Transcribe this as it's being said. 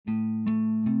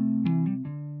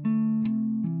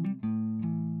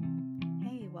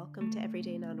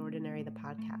the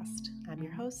podcast. I'm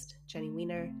your host, Jenny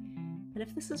Weiner, and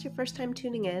if this is your first time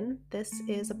tuning in, this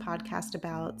is a podcast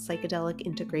about psychedelic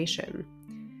integration.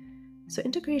 So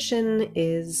integration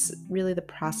is really the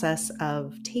process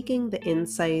of taking the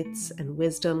insights and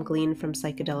wisdom gleaned from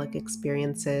psychedelic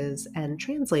experiences and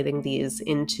translating these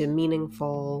into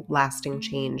meaningful, lasting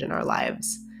change in our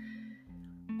lives.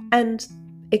 And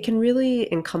it can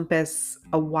really encompass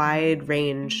a wide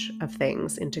range of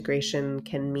things. Integration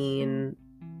can mean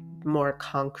more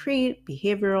concrete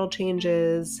behavioral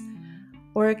changes,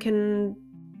 or it can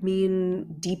mean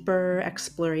deeper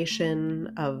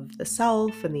exploration of the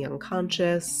self and the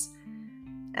unconscious,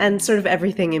 and sort of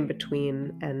everything in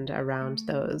between and around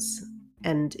those.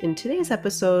 And in today's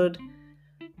episode,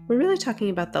 we're really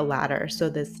talking about the latter. So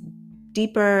this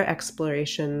deeper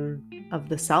exploration of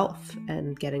the self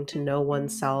and getting to know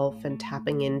oneself and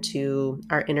tapping into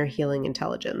our inner healing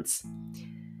intelligence.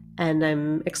 And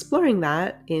I'm exploring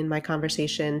that in my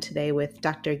conversation today with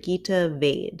Dr. Geeta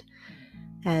Vaid.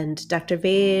 And Dr.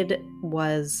 Vaid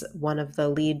was one of the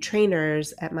lead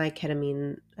trainers at my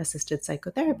ketamine-assisted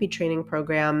psychotherapy training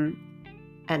program.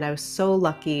 And I was so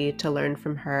lucky to learn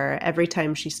from her. Every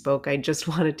time she spoke, I just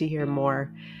wanted to hear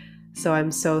more. So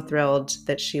I'm so thrilled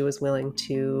that she was willing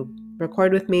to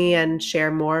record with me and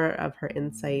share more of her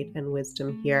insight and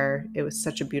wisdom here. It was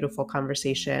such a beautiful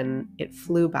conversation. It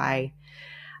flew by,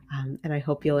 and I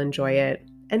hope you'll enjoy it.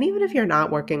 And even if you're not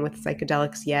working with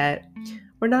psychedelics yet,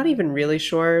 we're not even really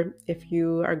sure if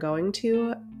you are going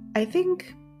to, I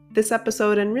think this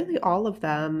episode and really all of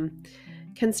them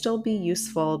can still be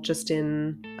useful just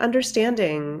in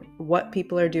understanding what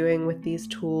people are doing with these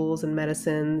tools and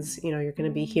medicines. You know, you're going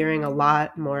to be hearing a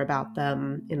lot more about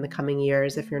them in the coming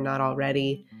years if you're not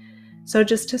already. So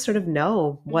just to sort of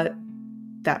know what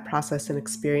that process and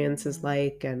experience is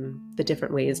like and the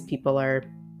different ways people are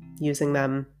using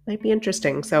them might be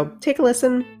interesting. So take a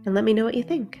listen and let me know what you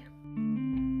think.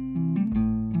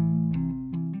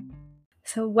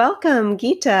 So welcome,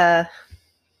 Geeta.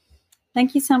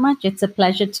 Thank you so much. It's a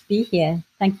pleasure to be here.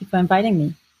 Thank you for inviting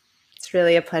me. It's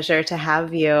really a pleasure to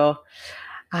have you.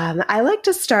 I like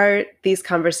to start these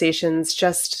conversations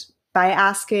just by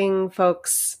asking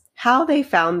folks how they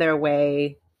found their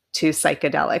way to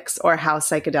psychedelics or how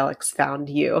psychedelics found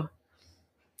you.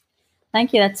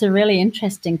 Thank you. That's a really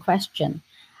interesting question.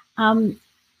 I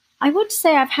would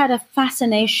say I've had a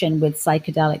fascination with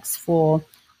psychedelics for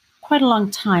quite a long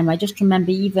time. I just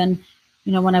remember even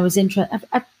when I was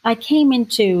I came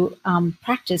into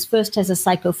practice first as a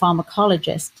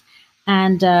psychopharmacologist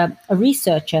and a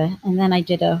researcher, and then I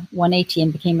did a 180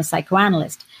 and became a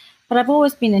psychoanalyst. But I've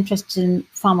always been interested in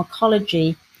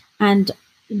pharmacology and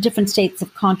different states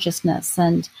of consciousness.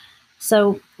 And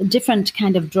so different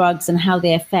kind of drugs and how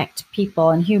they affect people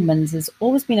and humans has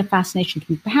always been a fascination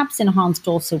to me, perhaps enhanced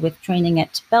also with training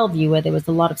at Bellevue, where there was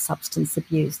a lot of substance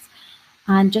abuse.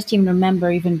 And just even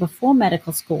remember, even before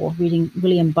medical school, reading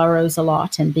William Burroughs a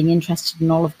lot and being interested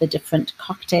in all of the different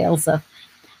cocktails of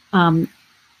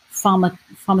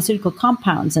pharmaceutical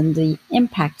compounds and the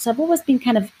impacts. I've always been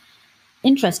kind of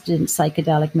interested in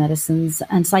psychedelic medicines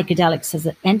and psychedelics as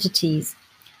entities,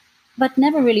 but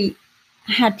never really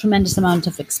had tremendous amount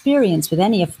of experience with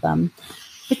any of them,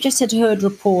 but just had heard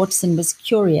reports and was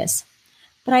curious.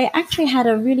 But I actually had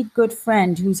a really good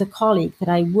friend who's a colleague that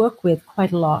I work with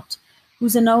quite a lot,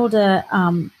 who's an older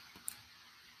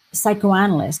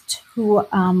psychoanalyst who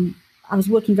I was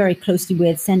working very closely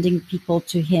with, sending people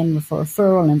to him for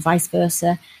referral and vice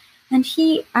versa. And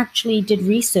he actually did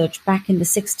research back in the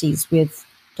 60s with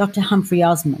Dr. Humphrey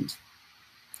Osmond,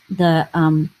 the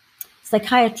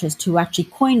psychiatrist who actually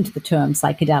coined the term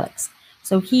psychedelics.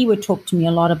 So he would talk to me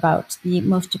a lot about the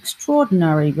most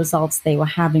extraordinary results they were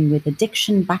having with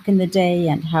addiction back in the day,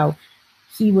 and how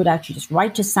he would actually just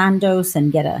write to Sandoz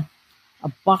and get a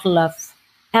bottle of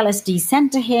LSD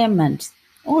sent to him, and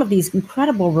all of these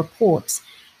incredible reports,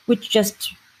 which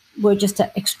just were just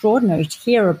extraordinary to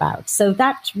hear about. So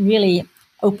that really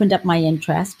opened up my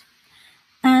interest.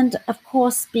 And of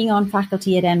course, being on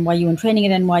faculty at NYU and training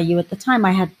at NYU at the time,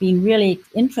 I had been really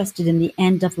interested in the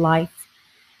end of life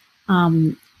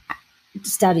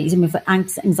studies, for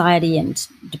anxiety and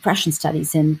depression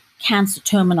studies in cancer,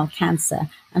 terminal cancer,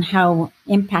 and how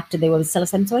impacted they were with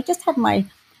psilocybin. So I just had my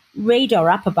radar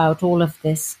up about all of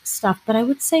this stuff. But I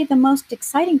would say the most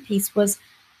exciting piece was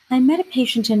I met a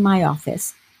patient in my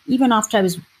office, even after I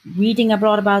was reading a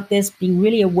lot about this, being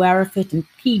really aware of it and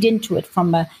keyed into it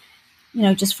from a,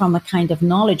 just from a kind of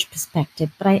knowledge perspective.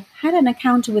 But I had an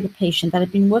encounter with a patient that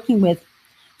I'd been working with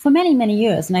for many, many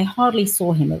years, and I hardly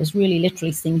saw him. It was really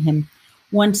literally seeing him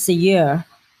once a year,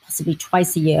 possibly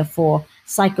twice a year for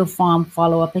psychopharm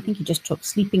follow-up. I think he just took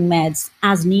sleeping meds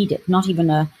as needed, not even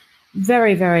a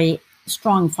very, very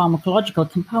strong pharmacological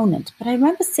component. But I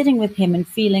remember sitting with him and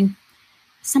feeling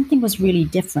something was really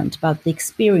different about the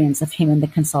experience of him in the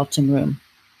consulting room.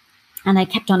 And I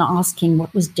kept on asking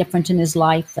what was different in his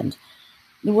life, and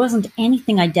there wasn't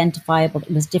anything identifiable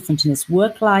that was different in his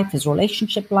work life, his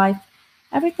relationship life.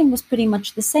 Everything was pretty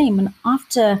much the same. And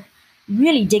after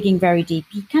really digging very deep,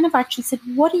 he kind of actually said,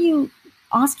 "What are you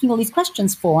asking all these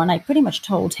questions for?" And I pretty much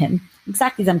told him,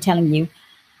 exactly as I'm telling you,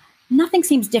 nothing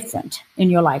seems different in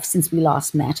your life since we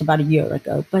last met about a year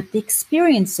ago, but the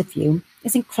experience of you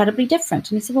is incredibly different.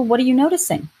 And he said, "Well, what are you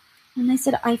noticing?" And I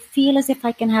said, "I feel as if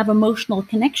I can have emotional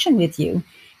connection with you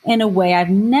in a way I've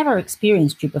never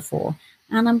experienced you before.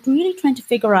 And I'm really trying to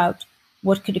figure out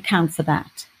what could account for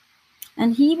that."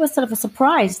 And he was sort of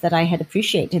surprised that I had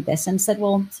appreciated this and said,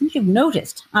 "Well, since you've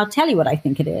noticed, I'll tell you what I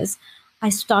think it is." I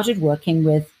started working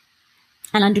with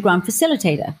an underground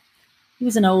facilitator. He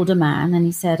was an older man, and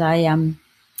he said, "I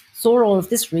saw all of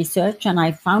this research, and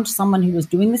I found someone who was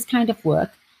doing this kind of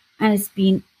work, and it's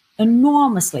been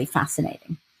enormously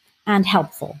fascinating and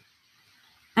helpful."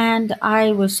 And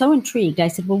I was so intrigued. I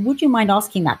said, "Well, would you mind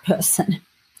asking that person?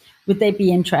 Would they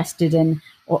be interested in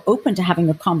or open to having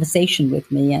a conversation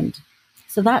with me?" And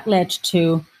so that led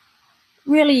to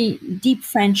really deep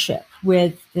friendship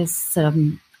with this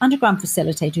underground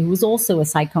facilitator who was also a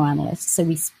psychoanalyst. So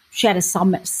we shared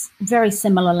a very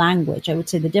similar language. I would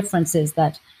say the difference is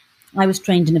that I was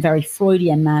trained in a very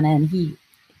Freudian manner, and he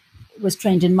was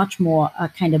trained in much more a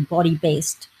kind of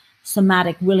body-based,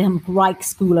 somatic Wilhelm Reich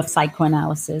school of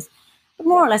psychoanalysis. But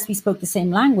more or less, we spoke the same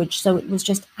language, so it was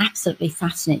just absolutely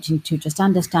fascinating to just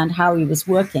understand how he was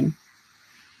working.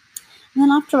 And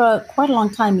then after quite a long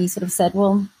time, he sort of said,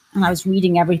 "Well," and I was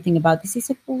reading everything about this, he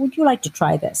said, "Well, would you like to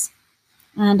try this?"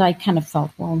 And I kind of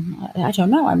felt, well, I don't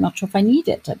know. I'm not sure if I need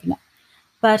it.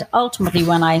 But ultimately,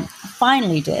 when I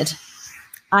finally did,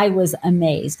 I was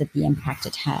amazed at the impact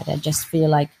it had. I just feel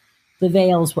like the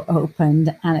veils were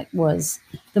opened, and it was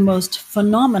the most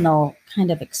phenomenal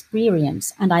kind of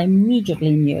experience. And I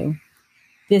immediately knew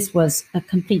this was a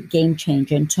complete game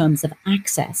changer in terms of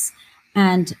access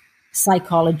and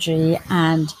psychology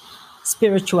and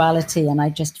spirituality. And I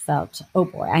just felt, oh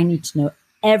boy, I need to know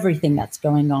everything that's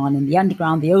going on in the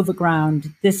underground, the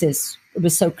overground. It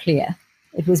was so clear.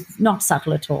 It was not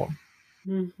subtle at all.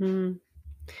 Mm-hmm.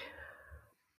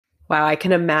 Wow, I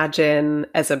can imagine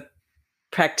as a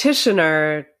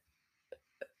practitioner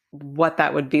what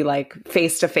that would be like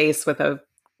face to face with a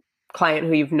client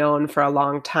who you've known for a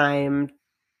long time,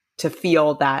 to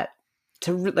feel that,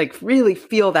 to really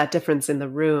feel that difference in the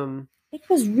room. It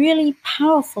was really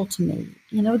powerful to me,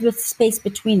 with the space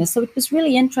between us. So it was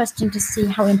really interesting to see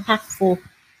how impactful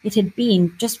it had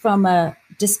been just from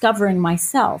discovering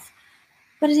myself.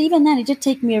 But even then, it did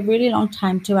take me a really long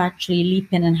time to actually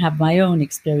leap in and have my own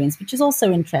experience, which is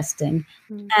also interesting.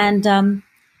 Mm-hmm. And,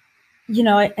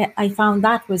 I found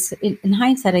that was, in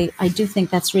hindsight, I do think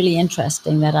that's really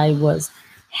interesting that I was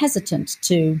hesitant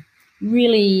to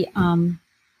really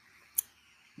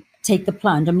take the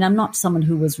plunge. I mean, I'm not someone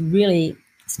who was really,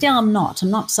 still I'm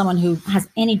not someone who has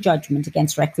any judgment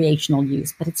against recreational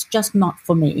use, but it's just not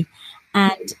for me.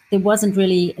 And there wasn't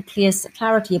really a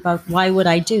clarity about why would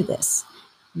I do this,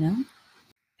 I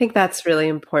think that's really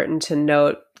important to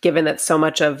note, given that so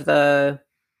much of the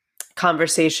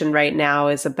conversation right now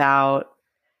is about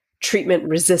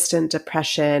treatment-resistant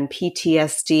depression,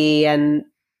 PTSD, and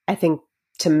I think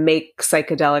to make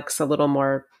psychedelics a little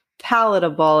more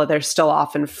palatable, they're still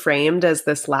often framed as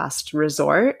this last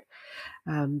resort.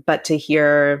 But to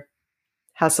hear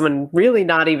how someone really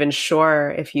not even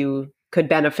sure if you could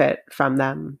benefit from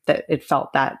them, that it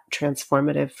felt that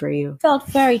transformative for you. It felt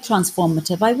very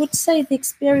transformative. I would say the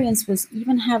experience was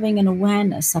even having an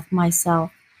awareness of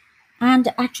myself and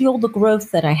actually all the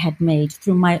growth that I had made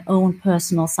through my own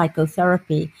personal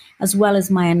psychotherapy, as well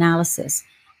as my analysis.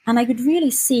 And I could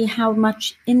really see how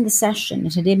much in the session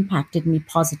it had impacted me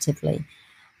positively,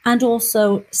 and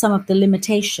also some of the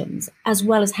limitations, as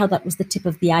well as how that was the tip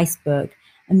of the iceberg.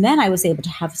 And then I was able to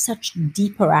have such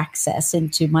deeper access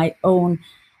into my own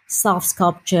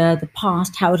self-sculpture, the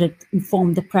past, how it had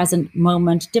informed the present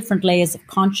moment, different layers of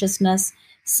consciousness,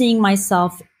 seeing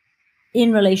myself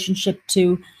in relationship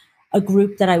to a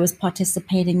group that I was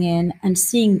participating in, and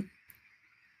seeing,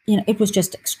 it was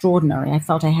just extraordinary. I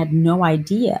felt I had no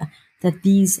idea that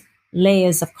these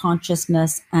layers of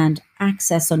consciousness and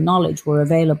access or knowledge were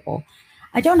available.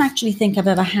 I don't actually think I've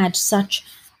ever had such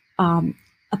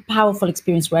a powerful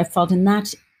experience where I felt in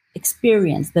that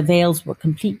experience the veils were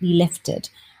completely lifted.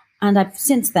 And I've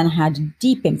since then had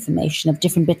deep information of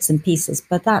different bits and pieces,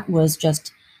 but that was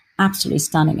just absolutely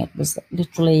stunning. It was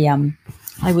literally,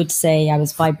 I would say I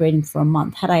was vibrating for a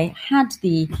month. Had I had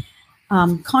the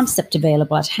concept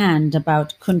available at hand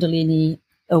about Kundalini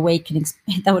awakenings,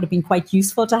 that would have been quite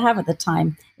useful to have at the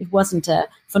time. It wasn't a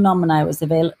phenomenon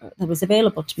that was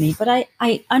available to me, but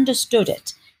I understood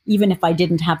it, even if I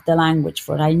didn't have the language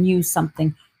for it. I knew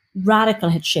something radical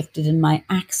had shifted in my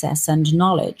access and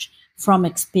knowledge from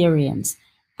experience.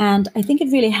 And I think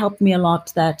it really helped me a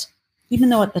lot that even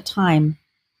though at the time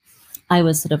I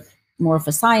was sort of more of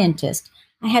a scientist,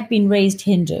 I had been raised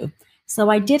Hindu. So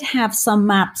I did have some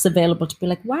maps available to be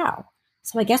like, wow.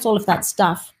 So I guess all of that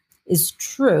stuff is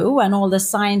true. And all the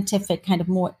scientific kind of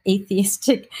more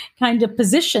atheistic kind of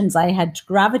positions I had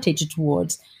gravitated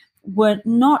towards were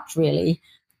not really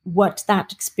what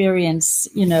that experience,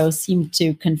 seemed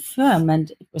to confirm. And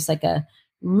it was like a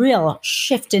real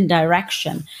shift in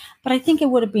direction. But I think it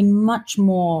would have been much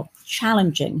more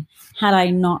challenging had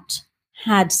I not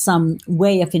had some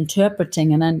way of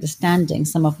interpreting and understanding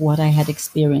some of what I had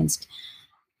experienced.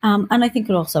 And I think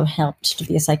it also helped to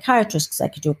be a psychiatrist because I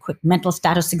could do a quick mental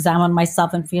status exam on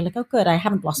myself and feel like, oh, good, I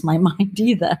haven't lost my mind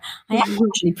either. I am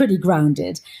actually pretty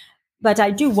grounded. But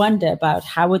I do wonder about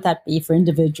how would that be for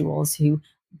individuals who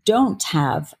don't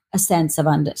have a sense of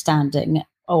understanding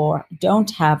or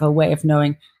don't have a way of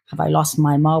knowing, have I lost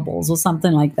my marbles or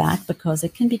something like that? Because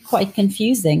it can be quite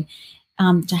confusing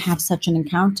to have such an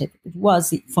encounter. It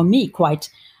was, for me, quite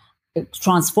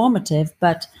transformative,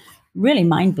 but really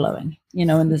mind-blowing, in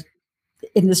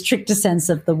the stricter sense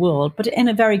of the word, but in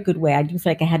a very good way. I do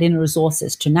feel like I had inner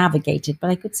resources to navigate it,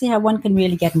 but I could see how one can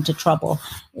really get into trouble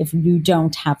if you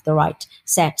don't have the right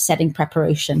setting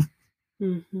preparation.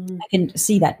 Mm-hmm. I can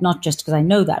see that not just because I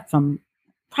know that from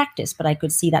practice, but I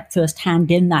could see that firsthand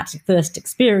in that first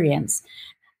experience,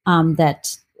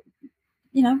 that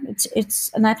it's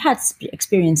and I've had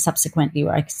experience subsequently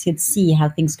where I could see how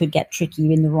things could get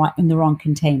tricky in the wrong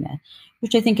container,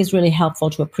 which I think is really helpful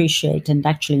to appreciate and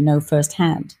actually know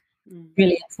firsthand.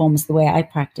 Really informs the way I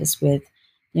practice with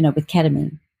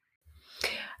ketamine.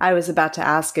 I was about to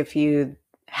ask if you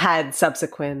had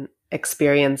subsequent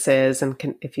experiences and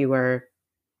if you were,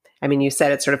 you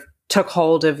said it sort of took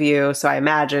hold of you. So I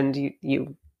imagined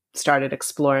you started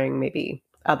exploring maybe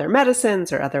other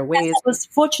medicines or other ways. Yes, I was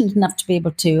fortunate enough to be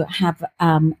able to have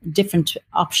different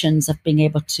options of being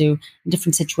able to, in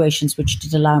different situations, which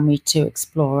did allow me to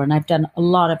explore. And I've done a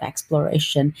lot of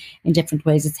exploration in different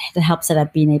ways. It helps that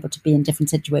I've been able to be in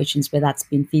different situations where that's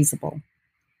been feasible.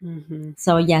 Mm-hmm.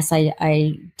 So yes,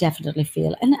 I definitely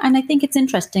feel, and I think it's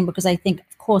interesting because I think,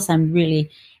 of course, I'm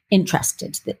really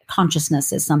interested. That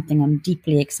consciousness is something I'm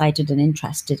deeply excited and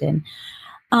interested in,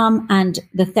 and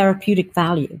the therapeutic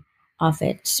value of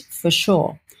it for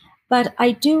sure. But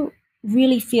I do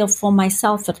really feel for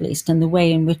myself, at least in the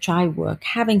way in which I work,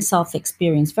 having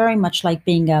self-experience, very much like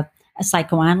being a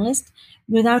psychoanalyst,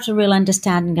 without a real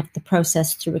understanding of the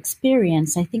process through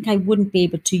experience, I think I wouldn't be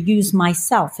able to use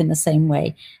myself in the same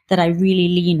way that I really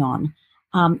lean on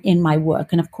in my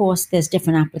work. And of course, there's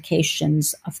different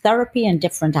applications of therapy and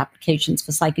different applications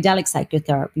for psychedelic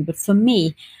psychotherapy. But for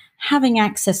me, having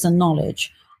access and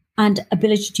knowledge and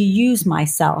ability to use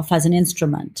myself as an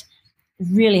instrument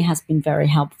really has been very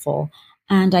helpful.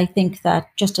 And I think that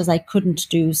just as I couldn't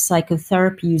do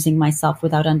psychotherapy using myself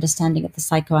without understanding of the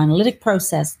psychoanalytic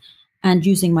process and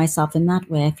using myself in that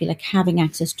way, I feel like having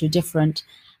access to different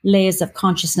layers of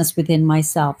consciousness within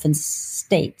myself and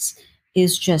states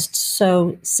is just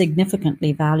so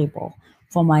significantly valuable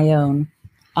for my own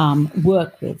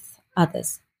work with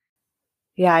others.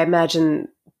 Yeah, I imagine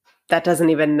that doesn't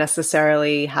even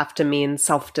necessarily have to mean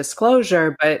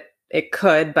self-disclosure, but it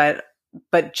could,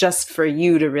 but just for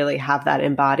you to really have that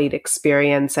embodied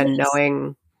experience and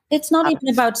knowing. It's not even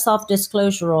about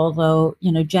self-disclosure, although,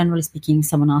 generally speaking,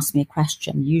 someone asks me a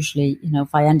question. Usually,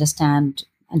 if I understand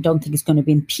and don't think it's going to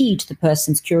impede the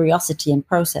person's curiosity and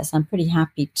process, I'm pretty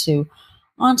happy to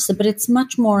answer. But it's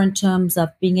much more in terms of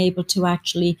being able to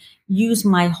actually use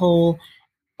my whole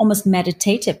almost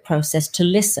meditative process to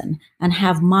listen and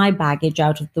have my baggage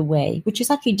out of the way, which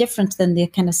is actually different than the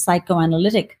kind of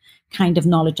psychoanalytic kind of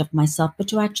knowledge of myself, but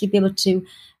to actually be able to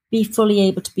be fully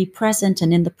able to be present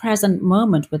and in the present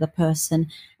moment with a person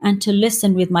and to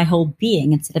listen with my whole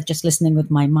being instead of just listening with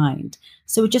my mind.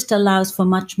 So it just allows for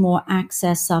much more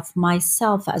access of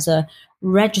myself as a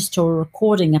register or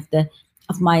recording of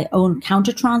my own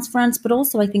countertransference, but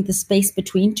also I think the space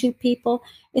between two people.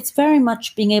 It's very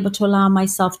much being able to allow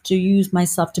myself to use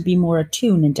myself to be more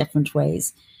attuned in different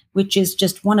ways, which is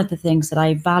just one of the things that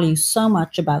I value so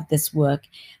much about this work,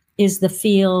 is the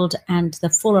field and the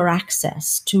fuller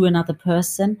access to another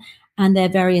person and their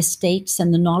various states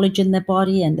and the knowledge in their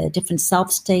body and their different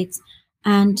self states,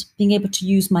 and being able to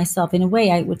use myself in a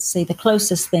way. I would say the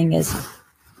closest thing is,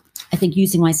 I think,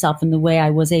 using myself in the way I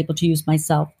was able to use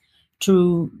myself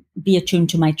to be attuned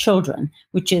to my children,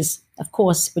 which is, of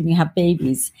course, when you have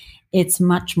babies, it's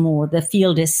much more, the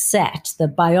field is set, the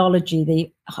biology,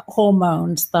 the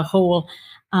hormones, the whole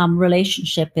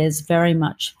relationship is very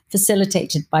much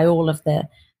facilitated by all of the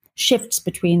shifts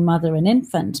between mother and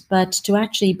infant. But to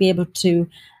actually be able to,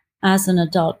 as an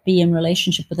adult, be in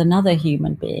relationship with another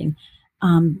human being,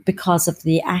 because of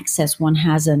the access one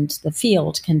has and the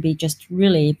field, can be just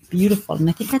really beautiful. And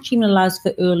I think that even allows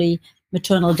for early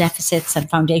maternal deficits and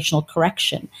foundational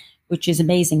correction, which is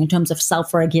amazing in terms of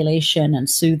self-regulation and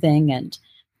soothing and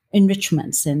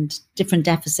enrichments and different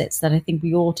deficits that I think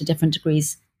we all, to different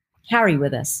degrees, carry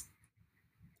with us.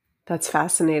 That's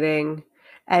fascinating.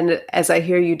 And as I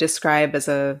hear you describe as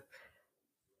a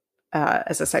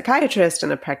psychiatrist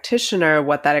and a practitioner,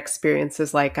 what that experience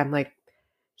is like, I'm like,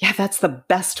 yeah, that's the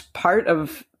best part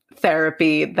of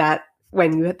therapy, that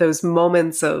when you have those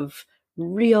moments of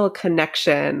real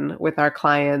connection with our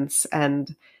clients,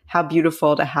 and how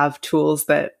beautiful to have tools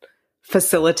that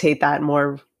facilitate that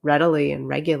more readily and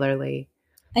regularly.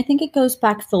 I think it goes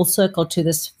back full circle to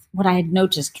this, what I had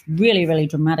noticed really, really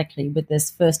dramatically with this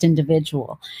first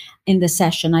individual in the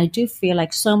session. I do feel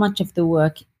like so much of the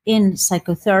work in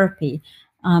psychotherapy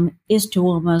is to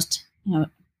almost,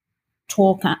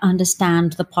 talk,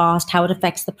 understand the past, how it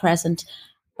affects the present,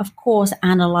 of course,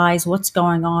 analyze what's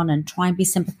going on and try and be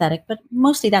sympathetic. But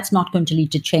mostly that's not going to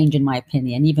lead to change, in my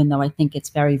opinion, even though I think it's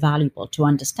very valuable to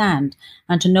understand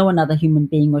and to know another human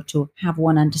being, or to have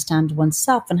one understand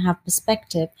oneself and have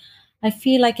perspective. I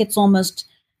feel like it's almost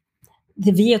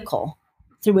the vehicle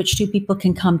through which two people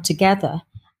can come together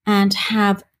and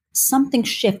have something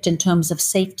shift in terms of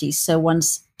safety. So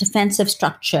one's defensive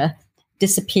structure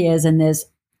disappears, and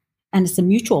it's a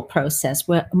mutual process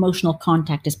where emotional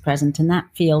contact is present, and that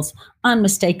feels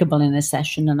unmistakable in a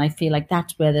session. And I feel like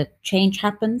that's where the change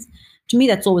happens. To me,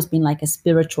 that's always been like a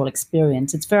spiritual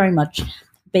experience. It's very much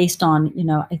based on,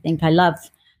 I think I love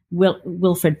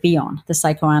Wilfred Bion, the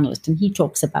psychoanalyst, and he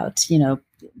talks about,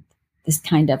 this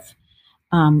kind of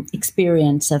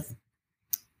experience of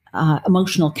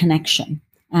emotional connection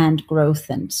and growth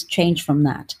and change from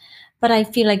that. But I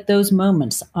feel like those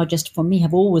moments are just, for me,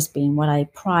 have always been what I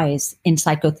prize in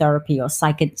psychotherapy or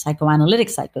psychoanalytic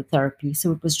psychotherapy.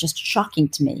 So it was just shocking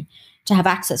to me to have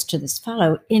access to this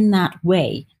fellow in that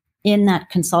way, in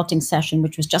that consulting session,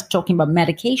 which was just talking about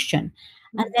medication.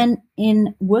 And then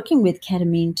in working with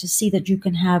ketamine, to see that you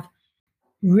can have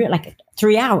like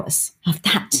 3 hours of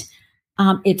that.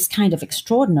 It's kind of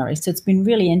extraordinary. So it's been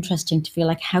really interesting to feel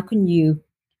like, how can you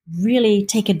really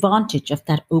take advantage of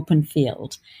that open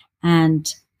field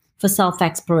and for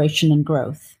self-exploration and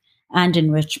growth and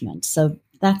enrichment. So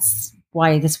that's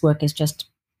why this work is just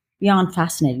beyond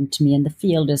fascinating to me, and the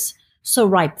field is so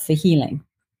ripe for healing.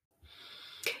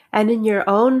 And in your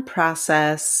own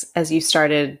process, as you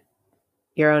started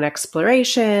your own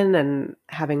exploration and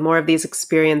having more of these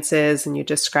experiences, and you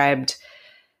described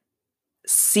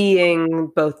seeing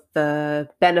both the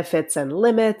benefits and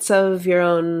limits of your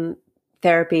own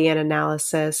therapy and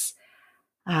analysis,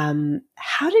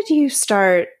 how did you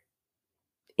start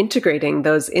integrating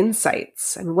those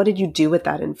insights? And what did you do with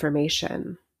that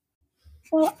information?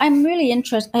 Well, I'm really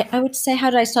interested. I would say, how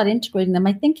did I start integrating them?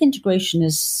 I think integration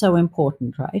is so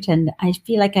important, right? And I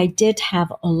feel like I did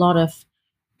have a lot of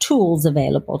tools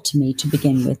available to me to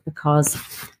begin with, because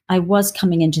I was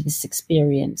coming into this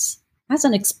experience as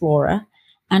an explorer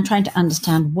and trying to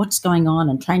understand what's going on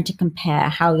and trying to compare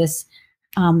how this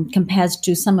compares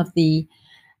to some of the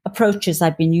approaches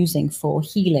I've been using for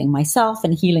healing myself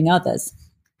and healing others.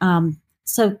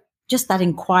 So just that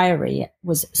inquiry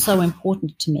was so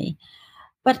important to me.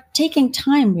 But taking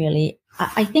time, really,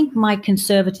 I think my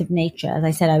conservative nature, as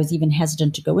I said, I was even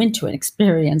hesitant to go into an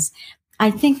experience. I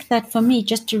think that for me,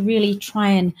 just to really try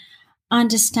and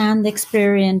understand the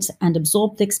experience and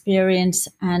absorb the experience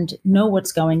and know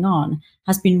what's going on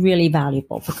has been really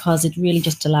valuable, because it really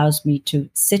just allows me to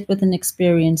sit with an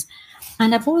experience.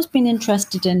 And I've always been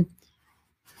interested in,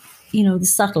 the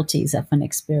subtleties of an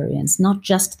experience, not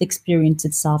just the experience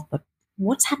itself, but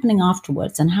what's happening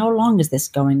afterwards and how long is this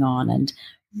going on, and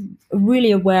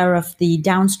really aware of the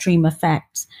downstream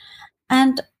effects.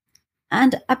 And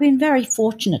I've been very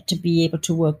fortunate to be able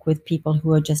to work with people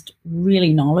who are just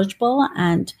really knowledgeable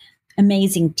and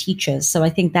amazing teachers. So I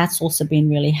think that's also been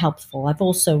really helpful. I've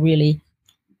also really,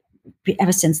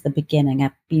 ever since the beginning,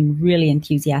 I've been really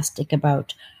enthusiastic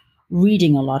about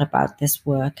reading a lot about this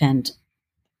work and,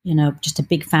 just a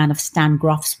big fan of Stan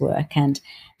Grof's work. And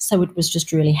so it was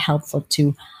just really helpful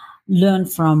to learn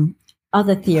from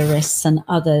other theorists and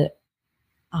other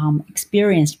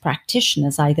experienced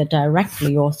practitioners, either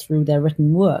directly or through their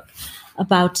written work,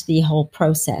 about the whole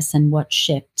process and what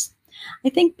shifts. I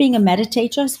think being a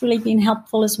meditator has really been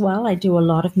helpful as well. I do a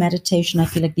lot of meditation. I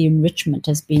feel like the enrichment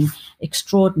has been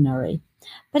extraordinary.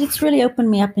 But it's really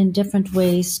opened me up in different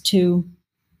ways to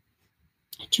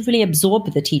really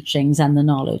absorb the teachings and the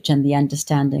knowledge and the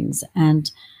understandings.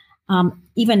 And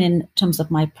even in terms of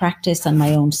my practice and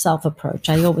my own self-approach,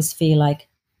 I always feel like,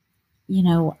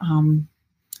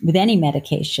 with any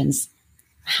medications,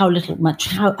 how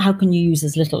can you use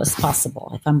as little as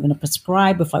possible? If I'm going to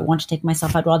prescribe, if I want to take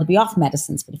myself, I'd rather be off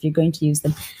medicines, but if you're going to use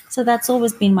them. So that's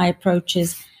always been my approach,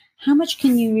 is how much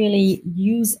can you really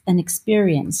use an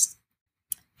experience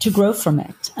to grow from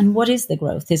it? And what is the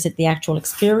growth? Is it the actual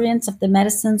experience of the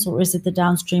medicines, or is it the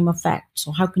downstream effects?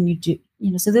 Or how can you do,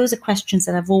 so those are questions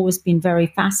that I've always been very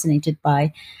fascinated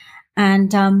by.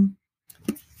 And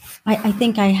I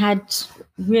think I had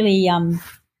really a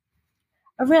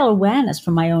real awareness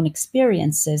from my own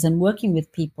experiences and working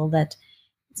with people that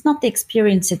it's not the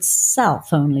experience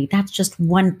itself only. That's just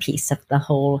one piece of the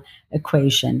whole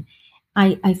equation.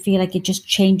 I feel like it just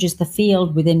changes the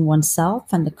field within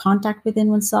oneself and the contact within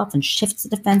oneself and shifts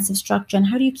the defensive structure. And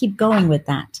how do you keep going with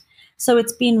that? So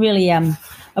it's been really a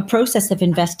process of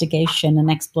investigation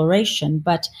and exploration,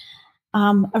 but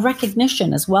a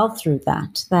recognition as well through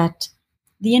that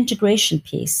the integration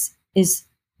piece is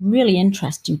really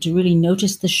interesting, to really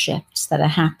notice the shifts that are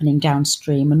happening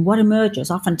downstream and what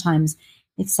emerges. Oftentimes,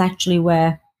 it's actually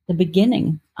where the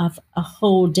beginning of a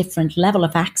whole different level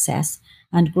of access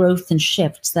and growth and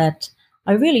shifts that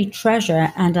I really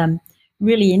treasure and I'm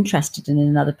really interested in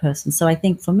another person. So I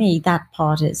think for me, that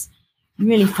part is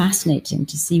really fascinating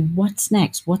to see what's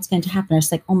next, what's going to happen.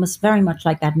 It's like almost very much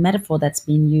like that metaphor that's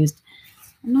being used.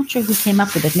 I'm not sure who came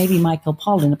up with it, maybe Michael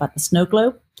Pollan, about the snow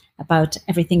globe, about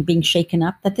everything being shaken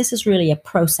up, that this is really a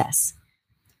process.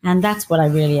 And that's what I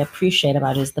really appreciate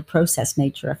about it, is the process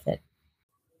nature of it.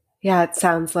 Yeah, it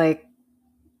sounds like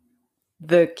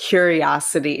the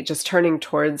curiosity, just turning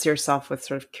towards yourself with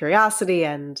sort of curiosity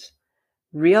and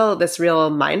real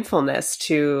mindfulness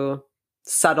to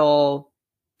subtle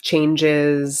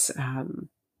changes,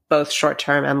 both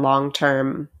short-term and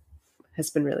long-term, has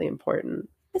been really important.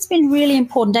 It's been really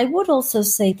important. I would also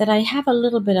say that I have a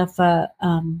little bit of a,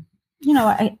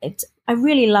 I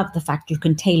really love the fact you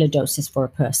can tailor doses for a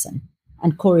person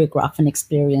and choreograph an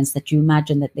experience that you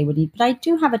imagine that they would need. But I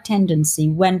do have a tendency,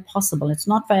 when possible, it's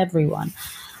not for everyone,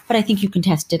 but I think you can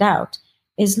test it out,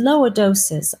 is lower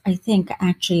doses, I think,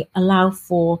 actually allow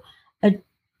for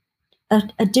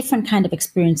a different kind of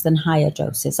experience than higher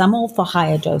doses. I'm all for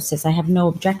higher doses. I have no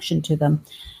objection to them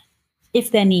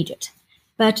if they're needed.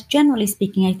 But generally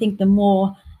speaking, I think the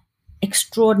more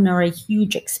extraordinary,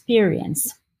 huge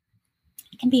experience,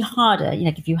 it can be harder.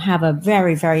 If you have a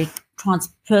very, very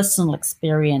transpersonal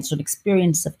experience, or an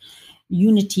experience of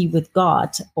unity with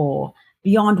God or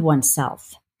beyond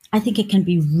oneself, I think it can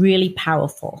be really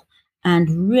powerful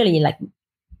and really like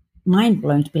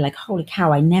mind-blowing to be like, holy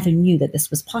cow, I never knew that this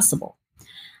was possible.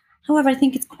 However, I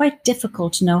think it's quite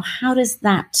difficult to know, how does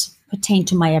that pertain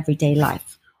to my everyday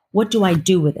life? What do I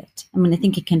do with it? I mean, I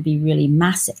think it can be really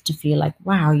massive to feel like,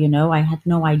 wow, I had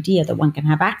no idea that one can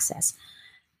have access.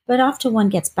 But after one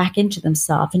gets back into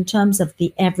themselves in terms of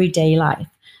the everyday life,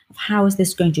 of how is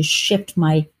this going to shift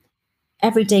my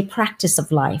everyday practice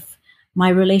of life, my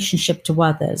relationship to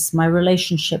others, my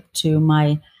relationship to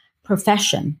my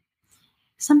profession,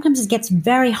 sometimes it gets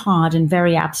very hard and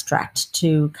very abstract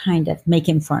to kind of make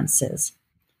inferences.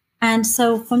 And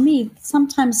so for me,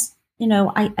 sometimes,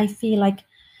 I feel like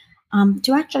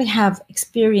to actually have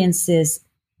experiences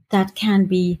that can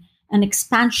be an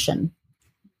expansion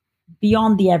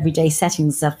beyond the everyday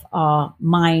settings of our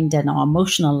mind and our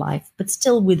emotional life, but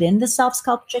still within the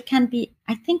self-sculpture, can be,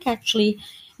 I think, actually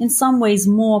in some ways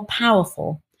more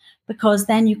powerful, because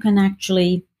then you can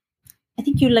actually, I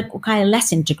think you require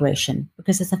less integration,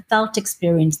 because it's a felt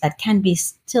experience that can be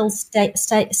still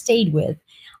stayed with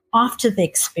after the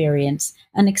experience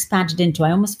and expanded into.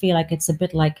 I almost feel like it's a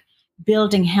bit like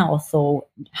building health or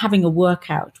having a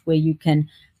workout where you can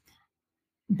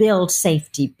build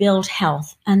safety, build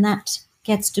health, and that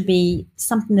gets to be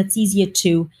something that's easier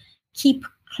to keep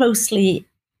closely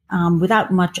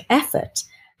without much effort,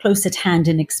 close at hand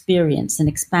in experience and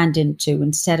expand into,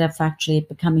 instead of actually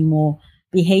becoming more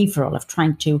behavioral, of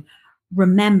trying to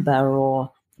remember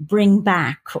or bring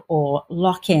back or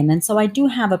lock in. And so I do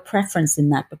have a preference in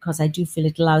that, because I do feel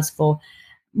it allows for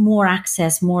more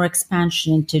access, more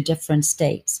expansion into different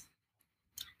states.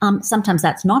 Sometimes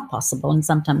that's not possible. And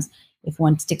sometimes if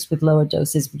one sticks with lower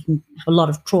doses, we can have a lot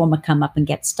of trauma come up and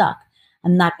get stuck.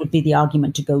 And that would be the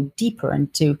argument to go deeper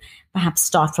and to perhaps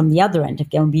start from the other end of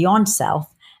going beyond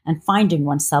self and finding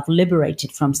oneself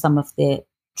liberated from some of the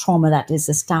trauma that is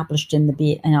established in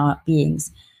our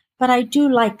beings. But I do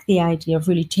like the idea of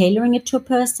really tailoring it to a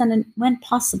person. And when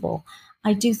possible,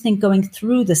 I do think going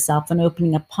through the self and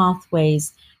opening up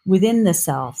pathways within the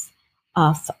self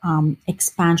of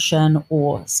expansion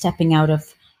or stepping out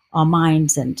of our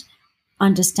minds and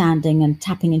understanding and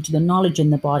tapping into the knowledge in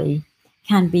the body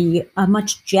can be a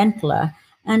much gentler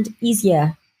and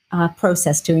easier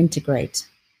process to integrate.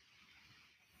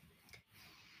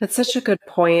 That's such a good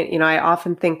point. I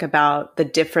often think about the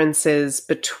differences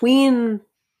between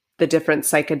the different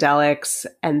psychedelics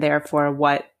and therefore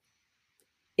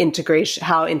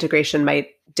how integration might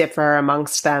differ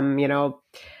amongst them,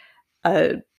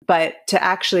 but to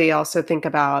actually also think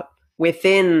about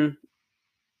within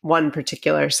one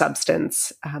particular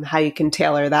substance, how you can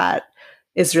tailor that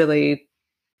is really,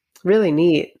 really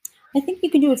neat. I think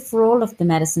you can do it for all of the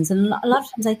medicines. And a lot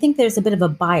of times I think there's a bit of a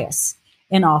bias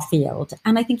in our field.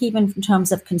 And I think even in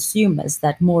terms of consumers,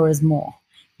 that more is more,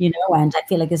 and I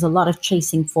feel like there's a lot of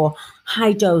chasing for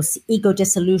high dose, ego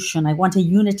dissolution. I want a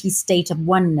unity state of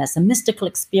oneness, a mystical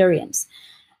experience,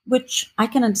 which I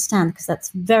can understand because that's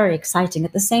very exciting.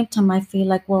 At the same time, I feel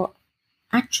like, well,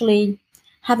 actually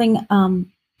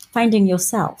finding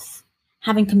yourself,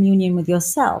 having communion with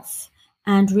yourself,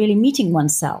 and really meeting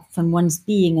oneself and one's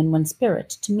being and one's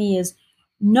spirit, to me is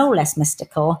no less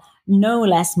mystical, no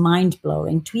less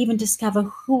mind-blowing, to even discover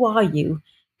who are you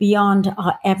beyond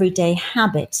our everyday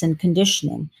habits and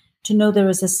conditioning, to know there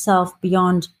is a self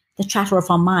beyond the chatter of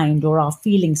our mind or our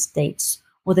feeling states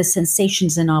or the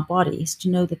sensations in our bodies, to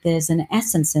know that there's an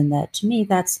essence in there. To me,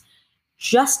 that's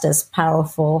just as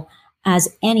powerful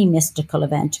as any mystical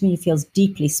event. To me, it feels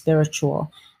deeply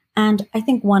spiritual. And I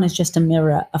think one is just a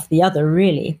mirror of the other,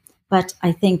 really. But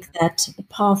I think that the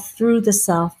path through the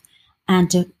self and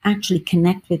to actually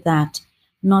connect with that,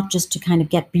 not just to kind of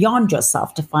get beyond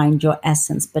yourself to find your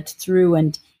essence, but through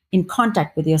and in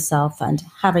contact with yourself and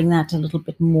having that a little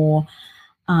bit more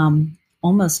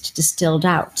almost distilled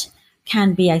out,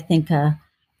 can be, I think, a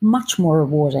much more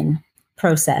rewarding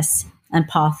process and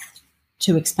path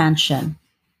to expansion.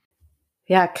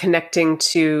 Yeah, connecting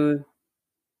to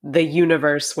the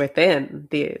universe within,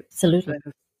 Absolutely.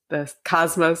 the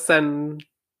cosmos and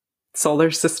solar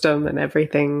system and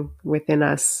everything within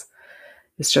us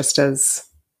is just as,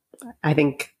 I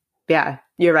think, yeah,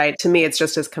 you're right. To me, it's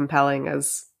just as compelling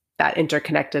as that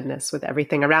interconnectedness with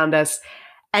everything around us.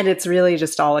 And it's really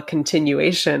just all a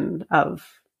continuation of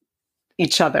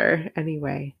each other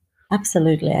anyway.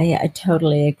 Absolutely. I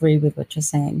totally agree with what you're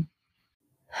saying.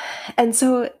 And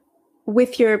so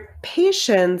with your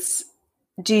patients,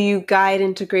 do you guide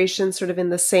integration sort of in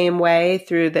the same way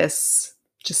through this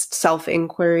just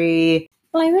self-inquiry?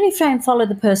 Well, I really try and follow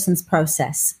the person's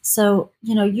process. So,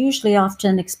 usually after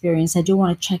an experience, I do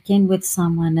want to check in with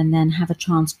someone and then have a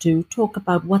chance to talk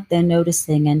about what they're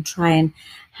noticing and try and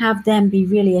have them be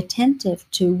really attentive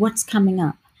to what's coming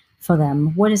up for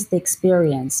them. What is the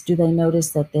experience? Do they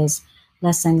notice that there's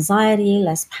less anxiety,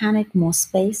 less panic, more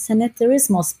space? And if there is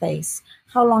more space,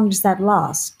 how long does that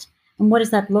last? And what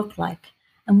does that look like?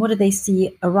 And what do they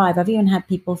see arrive? I've even had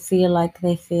people feel like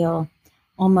they feel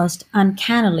almost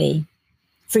uncannily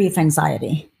free of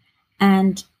anxiety.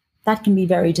 And that can be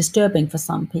very disturbing for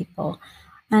some people.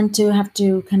 And to have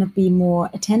to kind of be more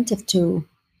attentive to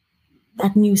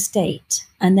that new state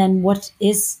and then what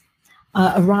is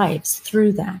arrives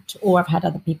through that. Or I've had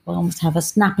other people almost have a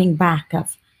snapping back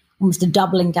of almost a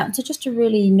doubling down. So just to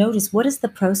really notice, what is the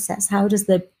process? How does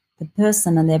the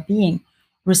person and their being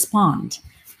respond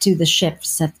to the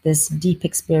shifts of this deep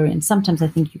experience? Sometimes I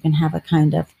think you can have a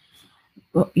kind of,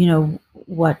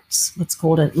 what's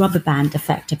called a rubber band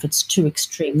effect if it's too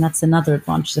extreme. That's another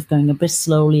advantage of going a bit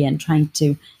slowly and trying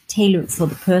to tailor it for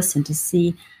the person to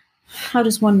see how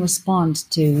does one respond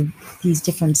to these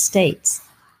different states.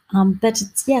 But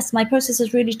yes, my process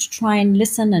is really to try and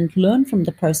listen and learn from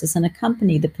the process and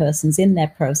accompany the persons in their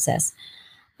process.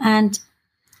 And,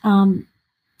 I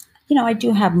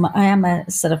am a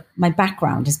sort of, my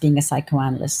background is being a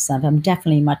psychoanalyst, so I'm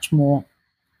definitely much more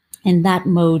in that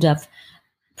mode of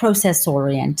process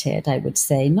oriented, I would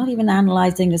say, not even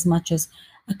analyzing as much as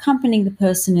accompanying the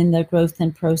person in their growth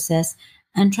and process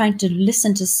and trying to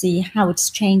listen to see how it's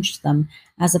changed them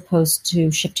as opposed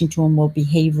to shifting to a more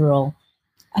behavioral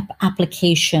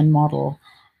application model,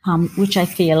 which I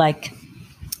feel like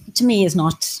to me, is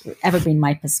not ever been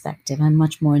my perspective. I'm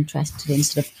much more interested in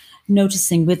sort of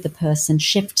noticing with the person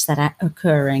shifts that are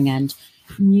occurring and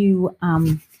new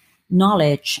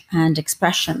knowledge and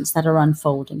expressions that are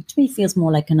unfolding. To me, it feels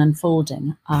more like an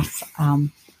unfolding of,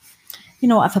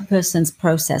 of a person's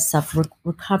process of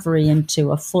recovery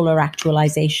into a fuller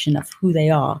actualization of who they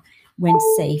are when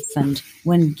safe and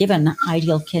when given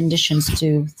ideal conditions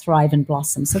to thrive and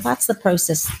blossom. So that's the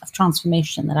process of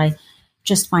transformation that I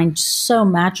just find so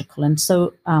magical. And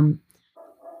so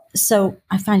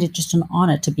I find it just an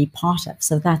honor to be part of.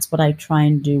 So that's what I try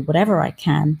and do, whatever I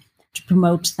can, to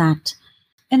promote that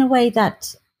in a way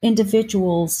that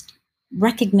individuals'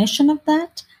 recognition of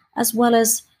that, as well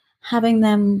as having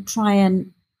them try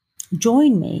and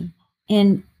join me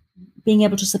in being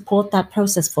able to support that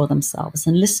process for themselves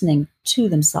and listening to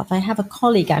themselves. I have a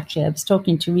colleague, actually, I was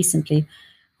talking to recently,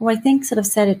 who I think sort of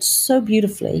said it so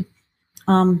beautifully.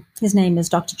 His name is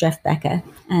Dr. Jeff Becker,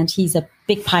 and he's a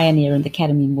big pioneer in the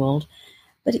ketamine world.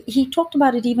 But he talked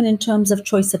about it even in terms of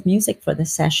choice of music for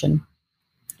this session.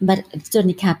 But it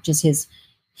certainly captures his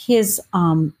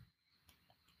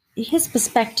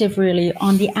perspective really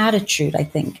on the attitude, I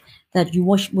think, that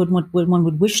one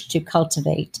would wish to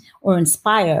cultivate or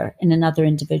inspire in another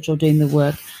individual doing the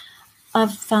work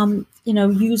of,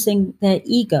 using their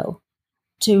ego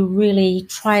to really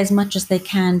try as much as they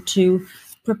can to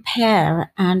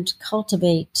prepare and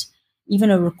cultivate even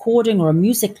a recording or a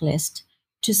music list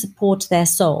to support their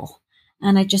soul.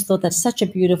 And I just thought that's such a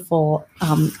beautiful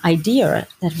idea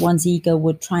that one's ego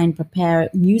would try and prepare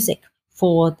music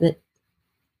for the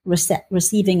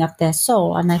receiving of their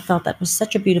soul. And I felt that was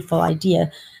such a beautiful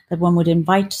idea that one would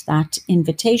invite that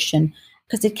invitation,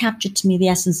 because it captured to me the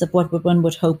essence of what one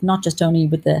would hope, not just only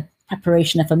with the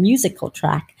preparation of a musical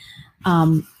track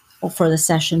or for the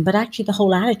session, but actually the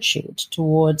whole attitude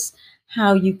towards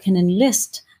how you can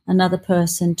enlist another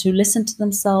person to listen to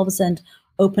themselves and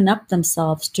open up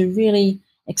themselves to really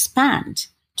expand,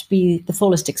 to be the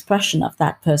fullest expression of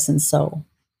that person's soul.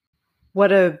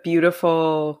 What a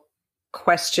beautiful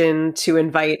question to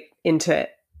invite into,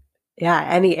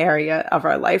 any area of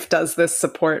our life. Does this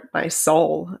support my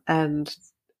soul? And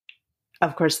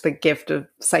of course, the gift of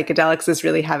psychedelics is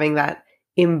really having that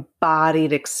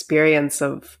embodied experience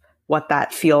of what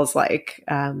that feels like.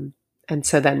 And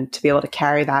so then to be able to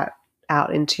carry that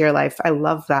out into your life, I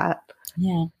love that.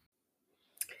 Yeah.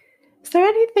 Is there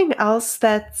anything else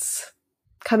that's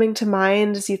coming to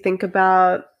mind as you think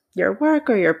about your work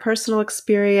or your personal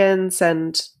experience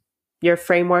and your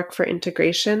framework for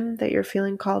integration that you're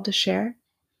feeling called to share?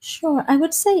 Sure. I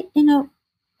would say,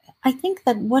 I think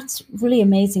that what's really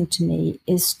amazing to me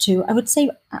is I would say,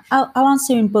 I'll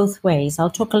answer in both ways. I'll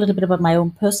talk a little bit about my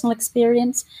own personal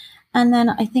experience, and then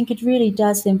I think it really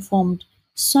does inform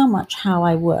so much how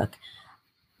I work.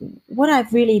 What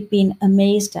I've really been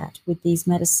amazed at with these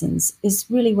medicines is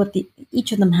really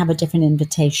each of them have a different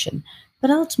invitation, but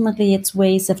ultimately it's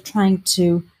ways of trying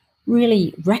to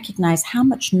really recognize how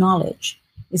much knowledge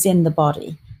is in the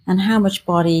body and how much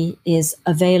body is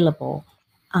available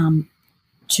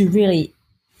to really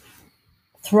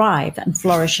thrive and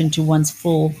flourish into one's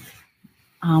full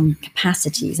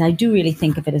capacities. I do really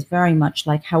think of it as very much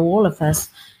like how all of us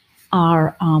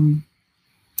are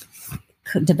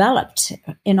developed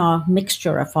in our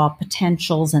mixture of our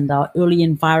potentials and our early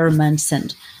environments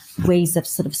and ways of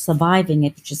sort of surviving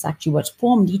it, which is actually what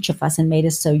formed each of us and made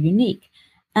us so unique.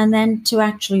 And then to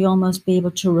actually almost be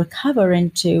able to recover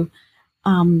into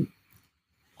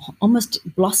almost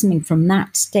blossoming from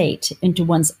that state into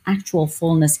one's actual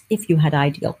fullness if you had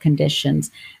ideal conditions.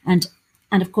 And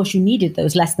of course, you needed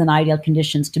those less than ideal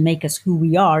conditions to make us who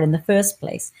we are in the first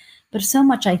place. But so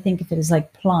much I think of it as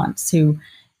like plants who,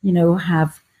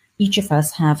 each of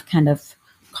us have kind of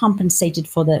compensated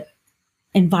for the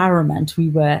environment we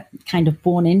were kind of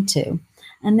born into.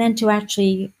 And then to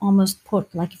actually almost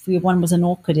put, like if one was an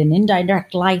orchid in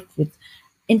indirect light with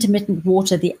intermittent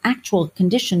water, the actual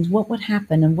conditions, what would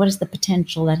happen and what is the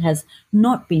potential that has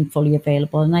not been fully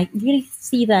available. And I really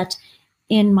see that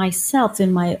in myself,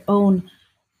 in my own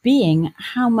being,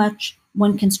 how much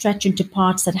one can stretch into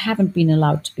parts that haven't been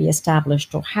allowed to be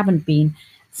established or haven't been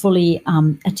fully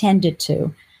attended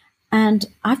to. And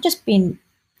I've just been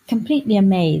completely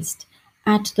amazed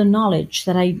at the knowledge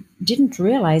that I didn't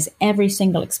realize every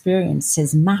single experience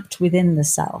is mapped within the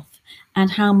self,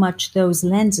 and how much those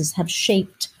lenses have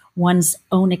shaped one's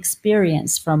own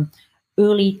experience from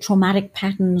early traumatic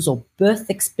patterns or birth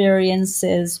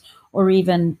experiences or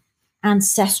even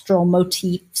ancestral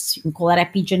motifs. You can call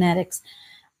that epigenetics.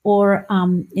 Or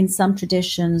in some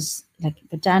traditions, like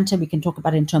Vedanta, we can talk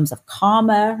about it in terms of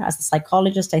karma. As a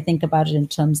psychologist, I think about it in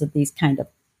terms of these kind of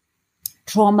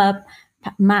trauma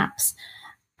maps.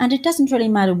 And it doesn't really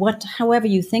matter however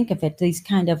you think of it, these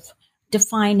kind of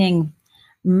defining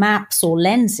maps or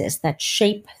lenses that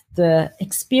shape the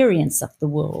experience of the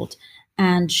world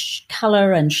and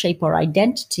color and shape our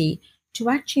identity, to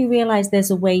actually realize there's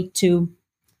a way to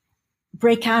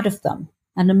break out of them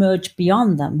and emerge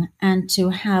beyond them, and to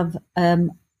have a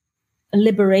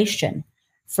liberation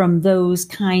from those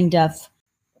kind of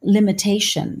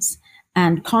limitations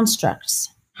and constructs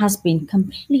has been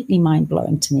completely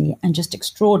mind-blowing to me and just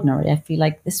extraordinary. I feel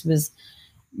like this was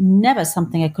never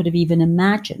something I could have even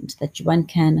imagined, that one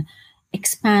can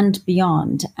expand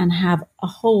beyond and have a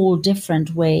whole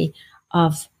different way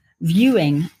of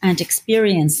viewing and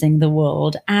experiencing the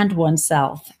world and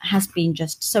oneself has been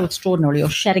just so extraordinary, or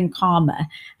shedding karma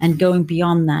and going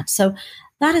beyond that. So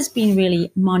that has been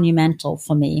really monumental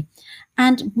for me,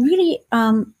 and really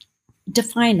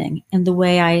defining in the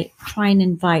way I try and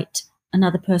invite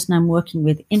another person I'm working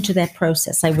with into their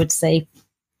process. I would say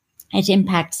it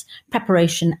impacts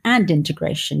preparation and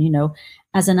integration.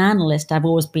 As an analyst, I've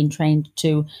always been trained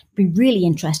to be really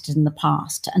interested in the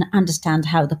past and understand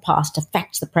how the past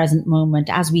affects the present moment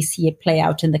as we see it play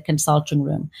out in the consulting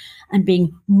room, and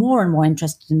being more and more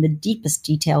interested in the deepest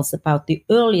details about the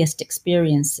earliest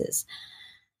experiences.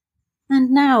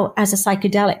 And now, as a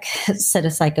psychedelic set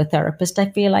of psychotherapist,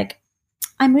 I feel like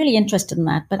I'm really interested in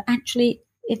that, but actually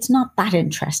it's not that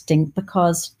interesting,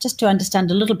 because just to understand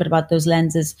a little bit about those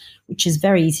lenses, which is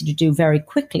very easy to do very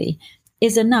quickly,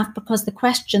 is enough, because the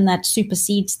question that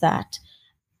supersedes that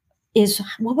is,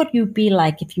 what would you be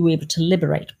like if you were able to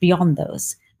liberate beyond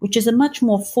those, which is a much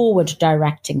more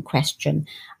forward-directing question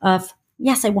of,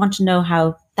 yes, I want to know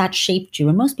how that shaped you.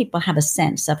 And most people have a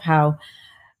sense of how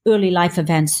early life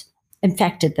events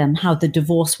infected them, how the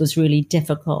divorce was really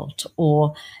difficult,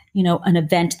 or, an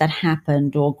event that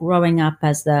happened, or growing up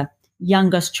as the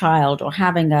youngest child, or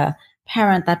having a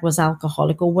parent that was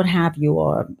alcoholic, or what have you,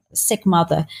 or a sick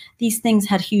mother. These things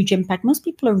had huge impact. Most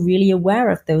people are really aware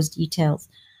of those details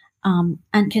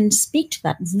and can speak to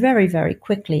that very, very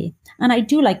quickly. And I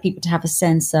do like people to have a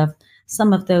sense of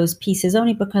some of those pieces,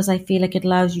 only because I feel like it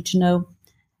allows you to know,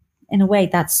 in a way,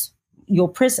 that's your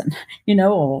prison,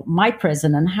 or my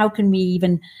prison. And how can we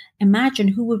even imagine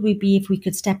who would we be if we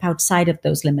could step outside of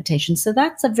those limitations? So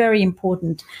that's a very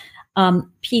important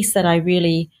piece that I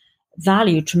really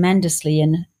value tremendously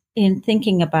in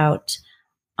thinking about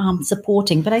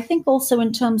supporting. But I think also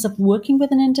in terms of working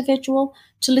with an individual,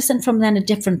 to listen from then a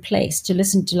different place, to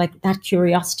listen to like that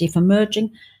curiosity for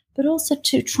merging, but also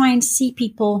to try and see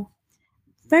people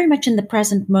very much in the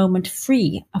present moment,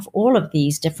 free of all of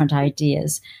these different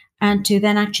ideas, and to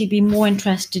then actually be more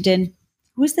interested in,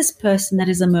 who is this person that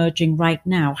is emerging right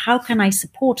now? How can I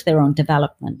support their own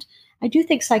development? I do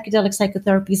think psychedelic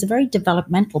psychotherapy is a very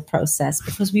developmental process,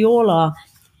 because we all are,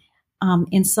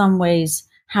 in some ways,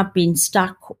 have been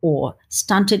stuck or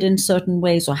stunted in certain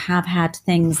ways, or have had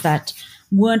things that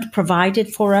weren't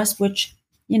provided for us, which,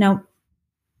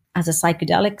 as a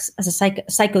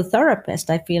psychotherapist,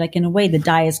 I feel like in a way the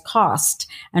die is cast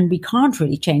and we can't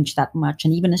really change that much.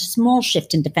 And even a small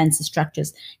shift in defensive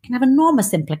structures can have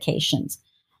enormous implications.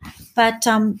 But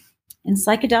in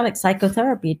psychedelic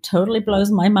psychotherapy, it totally blows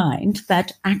my mind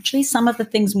that actually some of the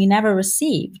things we never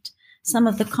received, some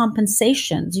of the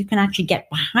compensations, you can actually get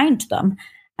behind them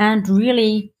and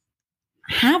really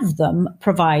have them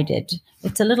provided.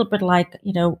 It's a little bit like,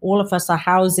 all of us are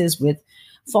houses with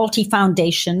faulty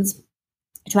foundations,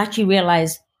 to actually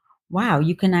realize, wow,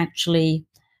 you can actually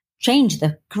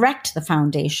correct the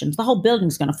foundations. The whole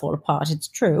building's going to fall apart, it's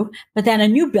true, but then a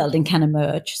new building can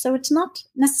emerge. So it's not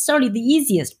necessarily the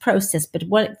easiest process, but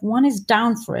if one is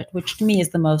down for it, which to me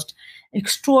is the most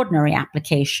extraordinary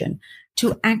application,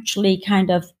 to actually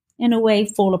kind of, in a way,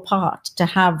 fall apart, to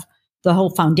have the whole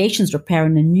foundations repair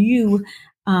and a new,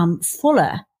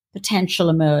 fuller potential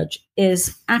emerge,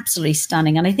 is absolutely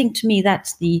stunning. And I think to me,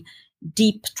 that's the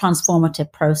deep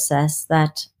transformative process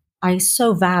that I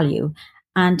so value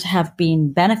and have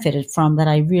been benefited from, that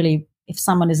I really, if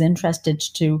someone is interested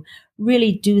to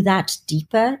really do that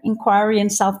deeper inquiry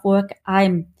and self-work,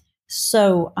 I'm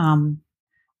so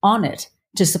honored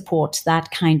to support that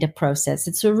kind of process.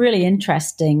 It's a really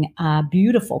interesting,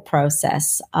 beautiful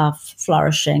process of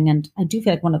flourishing. And I do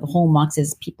feel like one of the hallmarks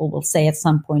is people will say at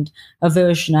some point a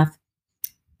version of,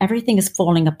 everything is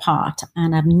falling apart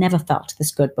and I've never felt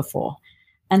this good before.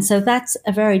 And so that's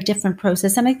a very different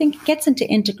process. And I think it gets into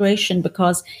integration,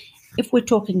 because if we're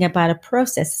talking about a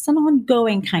process, it's an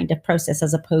ongoing kind of process,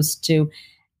 as opposed to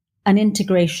an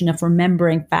integration of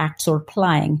remembering facts or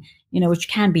applying. which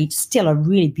can be still a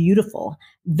really beautiful,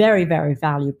 very, very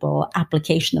valuable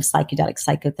application of psychedelic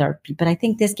psychotherapy. But I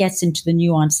think this gets into the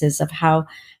nuances of how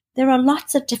there are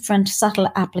lots of different subtle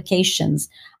applications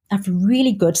of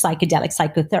really good psychedelic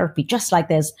psychotherapy, just like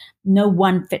there's no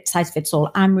one size fits all.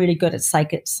 I'm really good at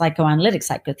psychoanalytic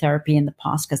psychotherapy in the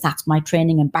past because that's my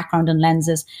training and background and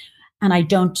lenses. And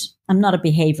I'm not a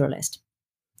behavioralist,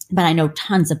 but I know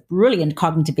tons of brilliant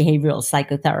cognitive behavioral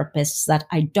psychotherapists that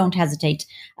I don't hesitate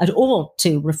at all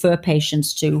to refer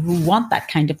patients to who want that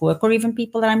kind of work, or even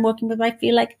people that I'm working with. I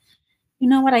feel like, you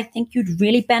know what, I think you'd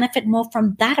really benefit more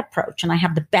from that approach. And I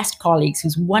have the best colleagues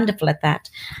who's wonderful at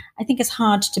that. I think it's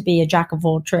hard to be a jack of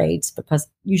all trades because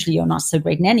usually you're not so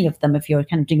great in any of them if you're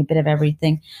kind of doing a bit of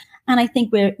everything. And I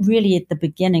think we're really at the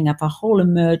beginning of a whole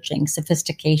emerging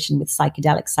sophistication with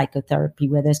psychedelic psychotherapy,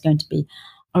 where there's going to be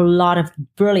a lot of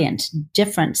brilliant,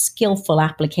 different, skillful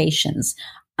applications.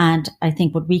 And I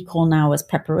think what we call now as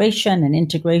preparation and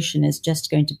integration is just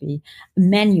going to be a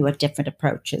menu of different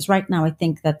approaches. Right now, I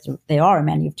think that there are a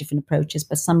menu of different approaches,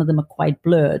 but some of them are quite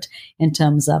blurred in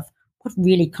terms of what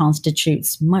really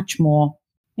constitutes much more,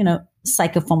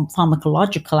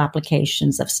 psychopharmacological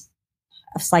applications of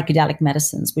psychedelic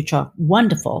medicines, which are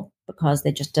wonderful because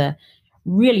they're just a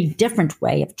really different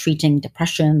way of treating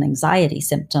depression, anxiety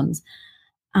symptoms.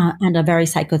 And are very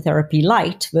psychotherapy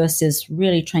light versus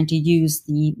really trying to use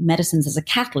the medicines as a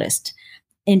catalyst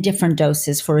in different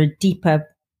doses for a deeper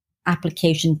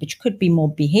application, which could be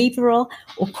more behavioral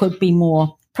or could be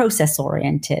more process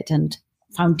oriented and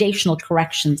foundational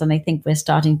corrections. And I think we're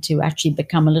starting to actually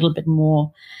become a little bit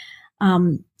more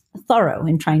thorough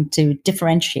in trying to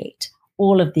differentiate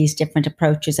all of these different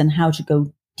approaches and how to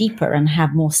go deeper and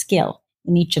have more skill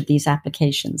in each of these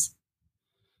applications.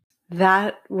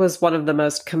 That was one of the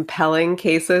most compelling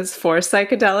cases for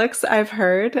psychedelics I've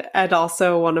heard, and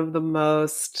also one of the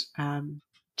most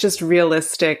just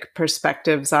realistic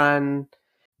perspectives on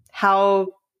how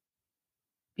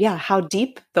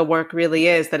deep the work really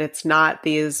is, that it's not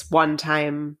these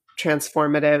one-time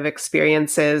transformative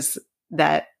experiences,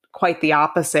 that quite the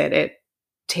opposite. It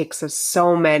takes us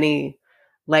so many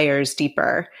layers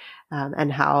deeper,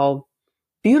 and how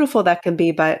beautiful that can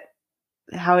be, but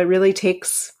how it really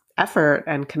takes effort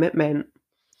and commitment.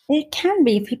 It can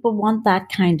be if people want that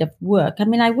kind of work. I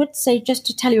mean, I would say, just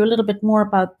to tell you a little bit more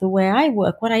about the way I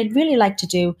work, what I really like to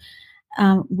do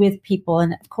with people,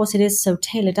 and of course it is so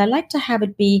tailored, I like to have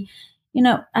it be,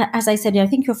 as I said, I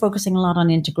think you're focusing a lot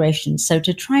on integration. So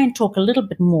to try and talk a little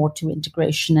bit more to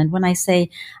integration. And when I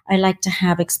say I like to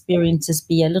have experiences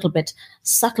be a little bit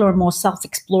subtler and more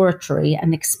self-exploratory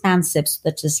and expansive, so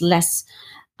that there's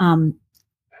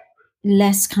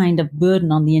less kind of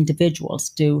burden on the individuals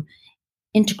to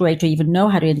integrate or even know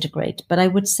how to integrate. But I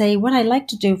would say what I like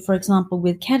to do, for example,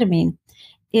 with ketamine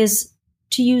is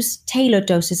to use tailored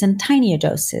doses and tinier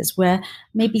doses, where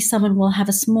maybe someone will have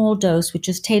a small dose, which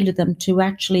is tailored them to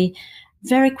actually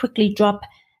very quickly drop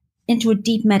into a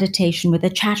deep meditation where the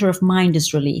chatter of mind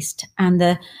is released and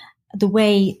the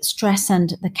way stress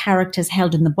and the characters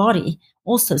held in the body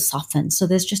also soften. So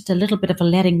there's just a little bit of a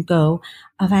letting go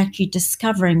of actually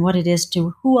discovering what it is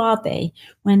to who are they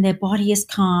when their body is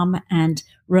calm and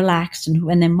relaxed and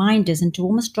when their mind is, and to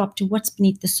almost drop to what's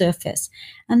beneath the surface.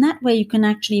 And that way you can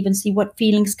actually even see what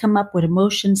feelings come up, what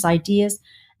emotions, ideas,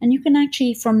 and you can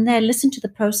actually from there listen to the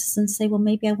process and say, well,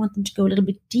 maybe I want them to go a little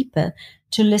bit deeper,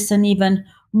 to listen even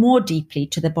more deeply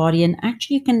to the body. And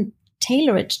actually you can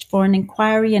tailor it for an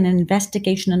inquiry and an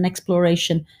investigation and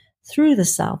exploration through the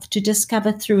self, to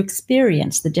discover through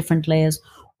experience the different layers,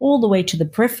 all the way to the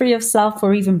periphery of self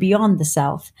or even beyond the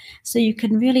self. So you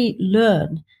can really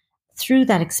learn through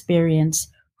that experience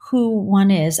who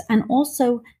one is, and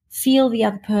also feel the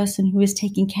other person who is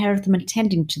taking care of them and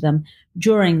tending to them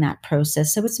during that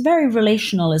process. So it's very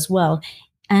relational as well.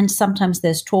 And sometimes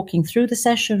there's talking through the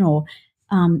session or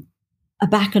a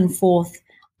back and forth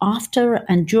after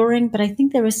and during. But I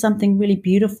think there is something really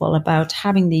beautiful about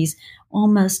having these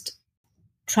almost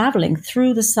traveling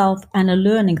through the self and a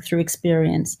learning through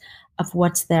experience of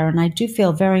what's there. And I do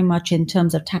feel very much in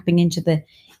terms of tapping into the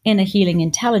inner healing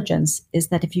intelligence is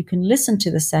that if you can listen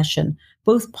to the session,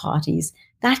 both parties,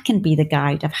 that can be the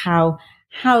guide of how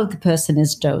the person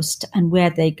is dosed and where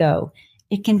they go.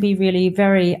 It can be really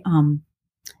very,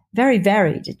 very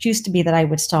varied. It used to be that I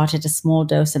would start at a small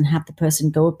dose and have the person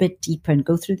go a bit deeper and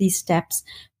go through these steps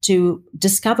to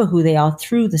discover who they are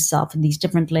through the self in these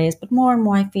different layers. But more and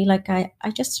more, I feel like I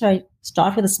just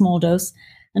start with a small dose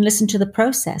and listen to the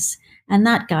process. And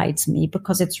that guides me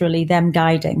because it's really them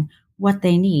guiding what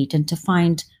they need and to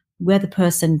find where the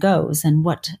person goes and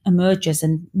what emerges.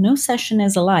 And no session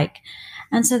is alike.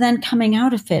 And so then coming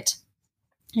out of it,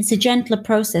 It's a gentler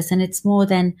process, and it's more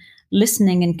than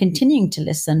listening and continuing to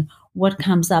listen what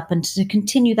comes up and to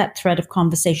continue that thread of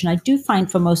conversation. I do find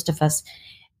for most of us,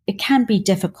 it can be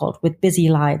difficult with busy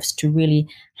lives to really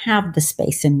have the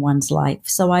space in one's life.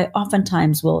 So I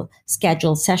oftentimes will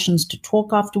schedule sessions to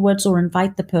talk afterwards or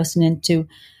invite the person into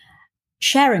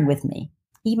sharing with me,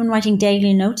 even writing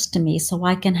daily notes to me so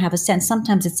I can have a sense.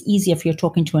 Sometimes it's easier if you're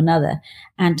talking to another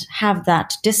and have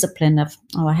that discipline of,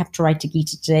 oh, I have to write to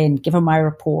Geeta today and give her my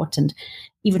report. And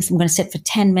even if I'm going to sit for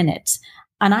 10 minutes,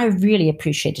 and I really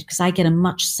appreciate it because I get a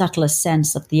much subtler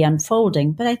sense of the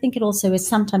unfolding. But I think it also is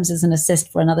sometimes as an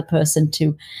assist for another person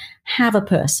to have a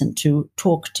person to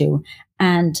talk to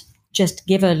and just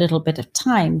give a little bit of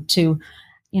time to,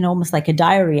 almost like a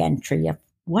diary entry of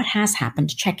what has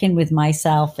happened, to check in with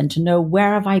myself and to know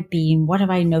where have I been, what have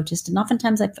I noticed. And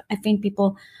oftentimes I think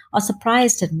people are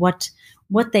surprised at what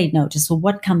they notice or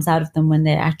what comes out of them when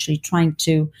they're actually trying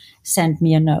to send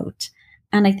me a note.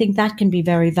 And I think that can be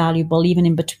very valuable, even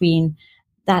in between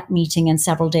that meeting and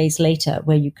several days later,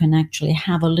 where you can actually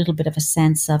have a little bit of a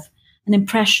sense of an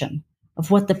impression of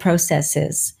what the process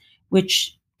is,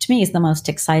 which to me is the most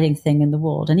exciting thing in the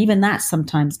world. And even that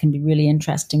sometimes can be really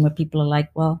interesting, where people are like,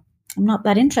 well, I'm not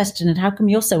that interested in it. How come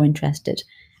you're so interested?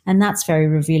 And that's very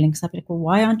revealing. So I'm like, well,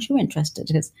 why aren't you interested?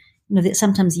 Because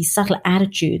sometimes these subtle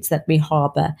attitudes that we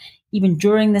harbor, even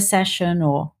during the session,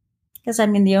 or because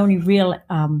the only real,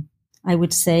 I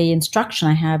would say, instruction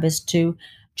I have is to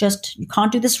just, you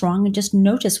can't do this wrong, and just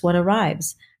notice what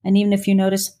arrives. And even if you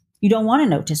notice you don't want to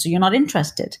notice or you're not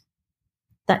interested,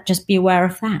 that just be aware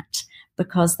of that,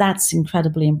 because that's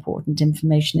incredibly important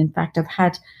information. In fact, I've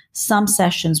had some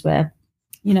sessions where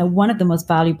one of the most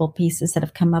valuable pieces that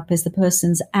have come up is the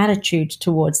person's attitude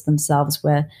towards themselves,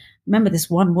 where, remember this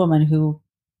one woman who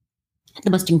had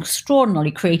the most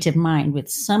extraordinarily creative mind with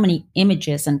so many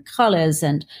images and colors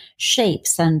and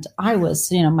shapes. And I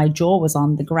was, my jaw was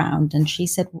on the ground. And she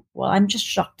said, well, I'm just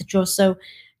shocked that you're so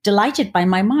delighted by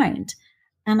my mind.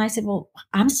 And I said, well,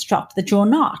 I'm shocked that you're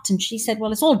not. And she said,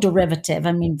 well, it's all derivative.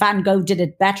 Van Gogh did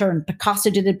it better and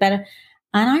Picasso did it better.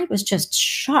 And I was just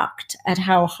shocked at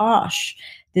how harsh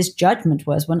this judgment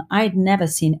was, when I'd never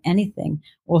seen anything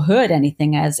or heard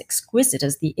anything as exquisite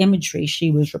as the imagery she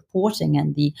was reporting,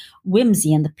 and the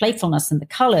whimsy and the playfulness and the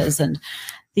colors and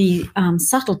the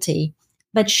subtlety.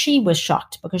 But she was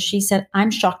shocked because she said, I'm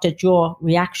shocked at your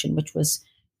reaction, which was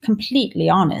completely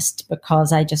honest,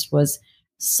 because I just was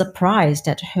surprised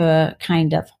at her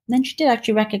kind of. Then she did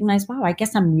actually recognize, wow, I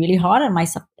guess I'm really hard on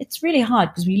myself. It's really hard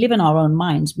because we live in our own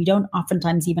minds. We don't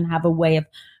oftentimes even have a way of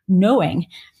knowing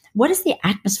what is the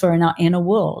atmosphere in our inner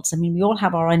worlds. We all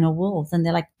have our inner worlds, and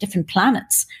they're like different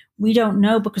planets. We don't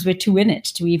know because we're too in it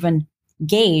to even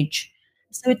gauge.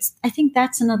 So I think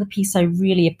that's another piece I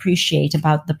really appreciate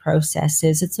about the process.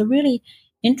 Is it's a really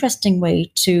interesting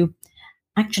way to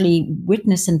actually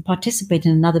witness and participate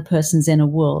in another person's inner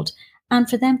world, and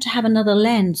for them to have another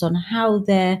lens on how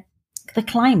the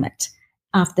climate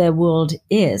of their world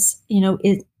is.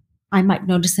 I might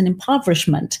notice an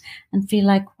impoverishment and feel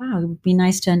like, wow, it would be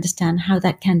nice to understand how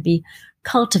that can be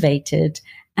cultivated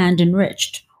and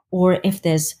enriched. Or if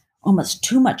there's almost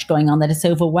too much going on that it's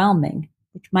overwhelming,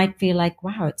 which might feel like,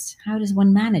 wow, how does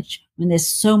one manage when there's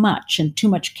so much and too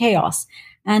much chaos?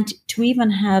 And to even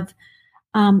have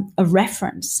a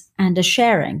reference and a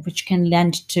sharing, which can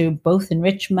lend to both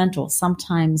enrichment or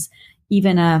sometimes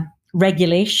even a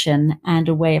regulation and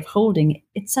a way of holding.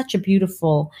 It's such a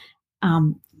beautiful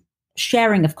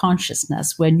sharing of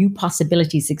consciousness, where new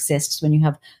possibilities exist when you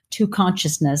have two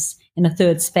consciousness in a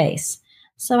third space.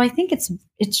 So I think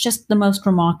it's just the most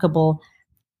remarkable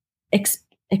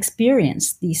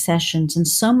experience, these sessions, and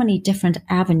so many different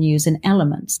avenues and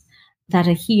elements that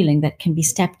are healing, that can be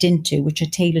stepped into, which are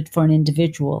tailored for an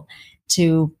individual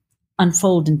to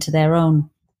unfold into their own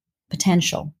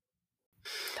potential.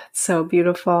 That's so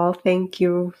beautiful. Thank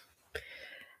you.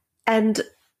 And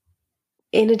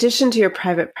in addition to your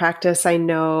private practice, I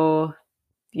know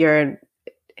you're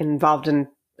involved in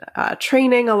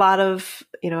training a lot of,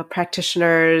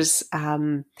 practitioners.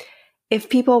 If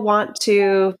people want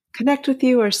to connect with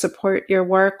you or support your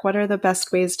work, what are the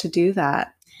best ways to do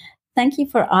that? Thank you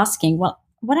for asking. Well,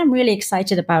 what I'm really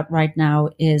excited about right now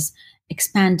is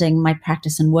expanding my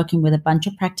practice and working with a bunch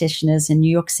of practitioners in New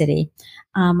York City,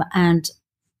 and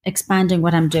expanding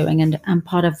what I'm doing. And I'm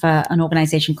part of an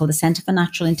organization called the Center for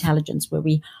Natural Intelligence, where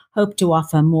we hope to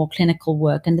offer more clinical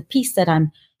work. And the piece that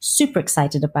I'm super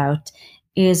excited about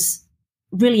is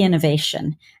really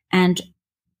innovation and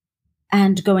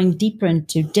going deeper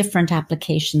into different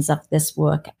applications of this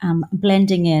work,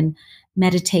 blending in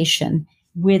meditation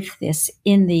with this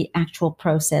in the actual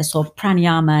process of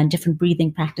pranayama and different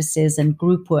breathing practices and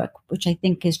group work, which I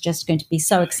think is just going to be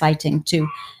so exciting to,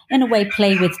 in a way,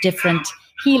 play with different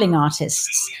healing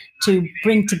artists to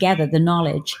bring together the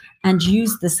knowledge and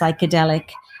use the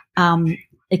psychedelic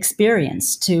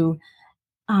experience to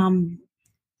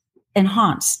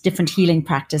enhance different healing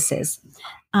practices.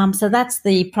 So that's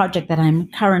the project that I'm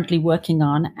currently working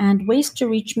on. And ways to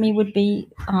reach me would be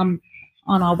on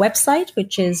our website,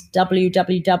 which is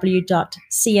www.cni.nyc,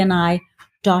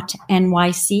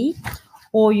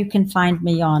 or you can find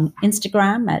me on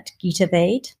Instagram at Geeta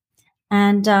Vade.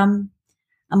 And I'm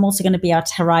also going to be at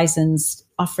Horizons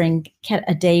offering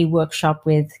a day workshop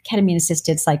with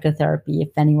ketamine-assisted psychotherapy if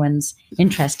anyone's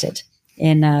interested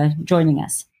in joining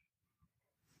us.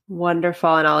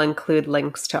 Wonderful. And I'll include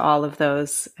links to all of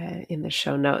those in the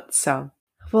show notes. So,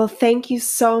 well, thank you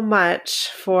so much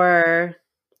for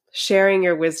sharing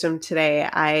your wisdom today.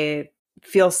 I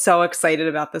feel so excited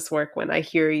about this work when I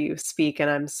hear you speak, and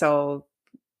I'm so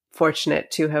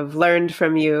fortunate to have learned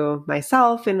from you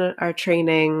myself in our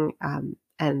training.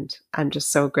 And I'm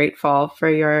just so grateful for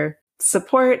your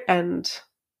support and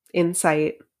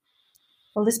insight.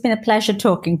 Well, it's been a pleasure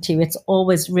talking to you. It's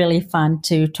always really fun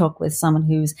to talk with someone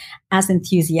who's as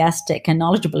enthusiastic and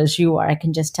knowledgeable as you are. I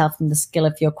can just tell from the skill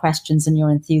of your questions and your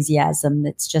enthusiasm.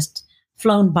 It's just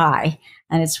flown by,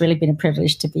 and it's really been a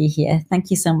privilege to be here.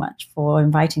 Thank you so much for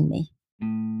inviting me.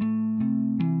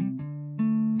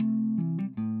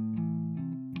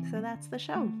 So that's the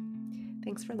show.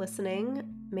 Thanks for listening.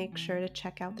 Make sure to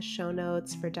check out the show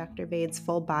notes for Dr. Vade's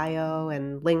full bio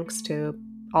and links to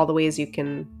all the ways you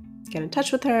can get in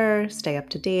touch with her, stay up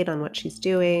to date on what she's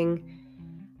doing.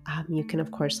 You can,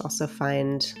 of course, also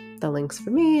find the links for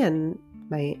me and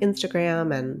my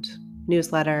Instagram and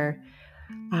newsletter.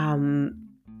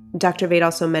 Dr. Vade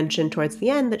also mentioned towards the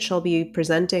end that she'll be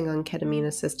presenting on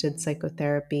ketamine-assisted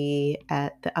psychotherapy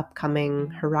at the upcoming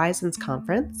Horizons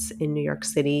Conference in New York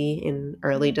City in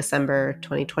early December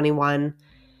 2021.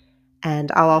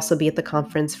 And I'll also be at the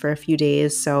conference for a few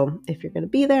days. So if you're going to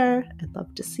be there, I'd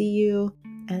love to see you.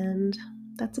 And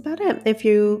that's about it. If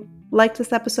you like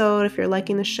this episode, if you're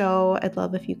liking the show, I'd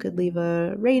love if you could leave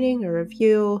a rating or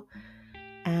review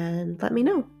and let me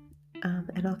know.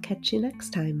 And I'll catch you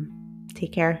next time.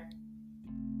 Take care.